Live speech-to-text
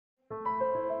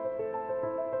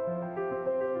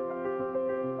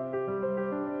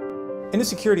In a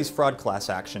securities fraud class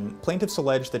action, plaintiffs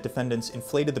allege that defendants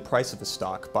inflated the price of a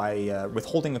stock by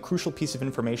withholding a crucial piece of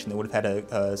information that would have had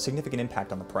a significant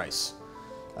impact on the price.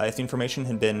 If the information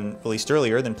had been released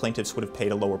earlier, then plaintiffs would have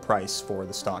paid a lower price for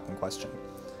the stock in question.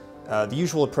 The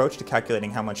usual approach to calculating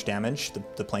how much damage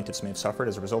the plaintiffs may have suffered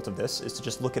as a result of this is to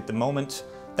just look at the moment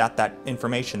that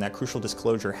information, that crucial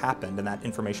disclosure happened and that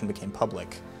information became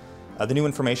public. The new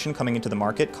information coming into the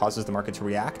market causes the market to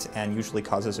react and usually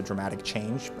causes a dramatic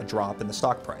change, a drop in the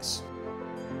stock price.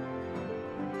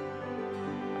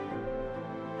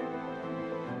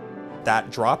 That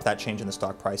drop, that change in the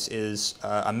stock price, is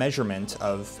a measurement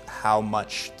of how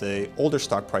much the older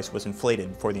stock price was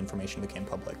inflated before the information became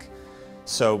public.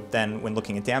 So then when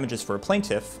looking at damages for a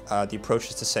plaintiff, the approach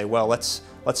is to say, well, let's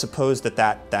suppose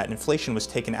that inflation was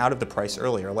taken out of the price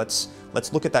earlier. Let's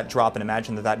look at that drop and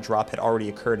imagine that drop had already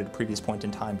occurred at a previous point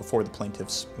in time before the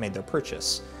plaintiffs made their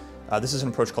purchase. This is an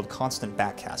approach called constant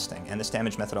backcasting, and this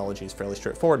damage methodology is fairly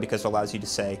straightforward because it allows you to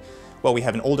say, well, we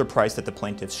have an older price that the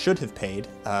plaintiffs should have paid,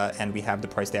 and we have the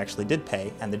price they actually did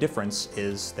pay, and the difference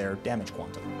is their damage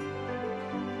quantum.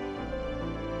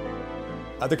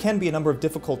 There can be a number of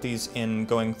difficulties in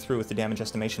going through with the damage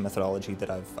estimation methodology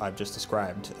that I've just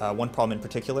described. One problem in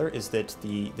particular is that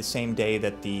the same day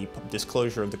that the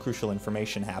disclosure of the crucial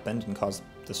information happened and caused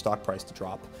the stock price to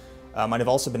drop, might have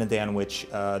also been a day on which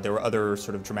there were other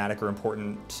sort of dramatic or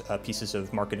important pieces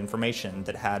of market information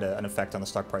that had an effect on the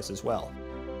stock price as well.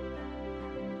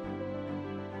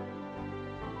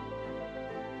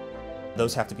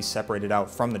 Those have to be separated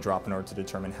out from the drop in order to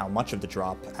determine how much of the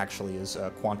drop actually is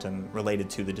quantum related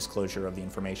to the disclosure of the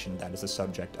information that is the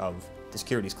subject of the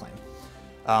securities claim.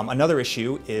 Another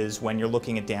issue is when you're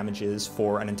looking at damages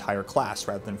for an entire class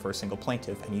rather than for a single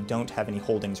plaintiff, and you don't have any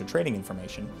holdings or trading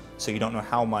information, so you don't know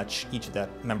how much each of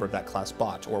that member of that class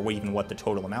bought, or even what the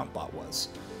total amount bought was.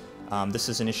 This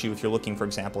is an issue if you're looking, for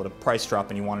example, at a price drop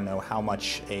and you want to know how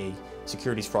much a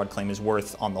securities fraud claim is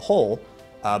worth on the whole,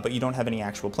 but you don't have any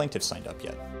actual plaintiffs signed up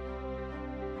yet.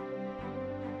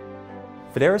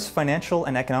 Fidera's financial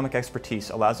and economic expertise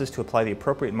allows us to apply the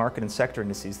appropriate market and sector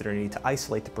indices that are needed to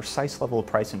isolate the precise level of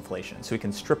price inflation, so we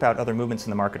can strip out other movements in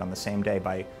the market on the same day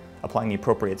by applying the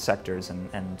appropriate sectors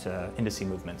and indice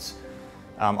movements.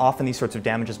 Often these sorts of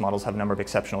damages models have a number of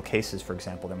exceptional cases. For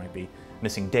example, there might be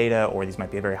missing data, or these might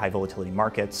be very high volatility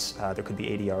markets. There could be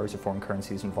ADRs or foreign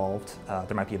currencies involved.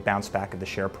 There might be a bounce back of the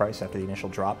share price after the initial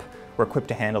drop. We're equipped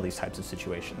to handle these types of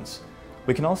situations.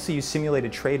 We can also use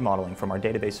simulated trade modeling from our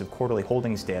database of quarterly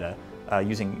holdings data.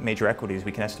 Using major equities,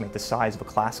 we can estimate the size of a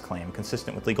class claim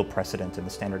consistent with legal precedent and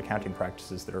the standard accounting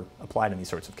practices that are applied in these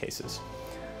sorts of cases.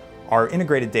 Our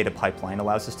integrated data pipeline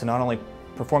allows us to not only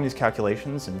perform these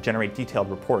calculations and generate detailed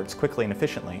reports quickly and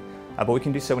efficiently, but we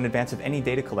can do so in advance of any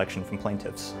data collection from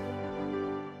plaintiffs.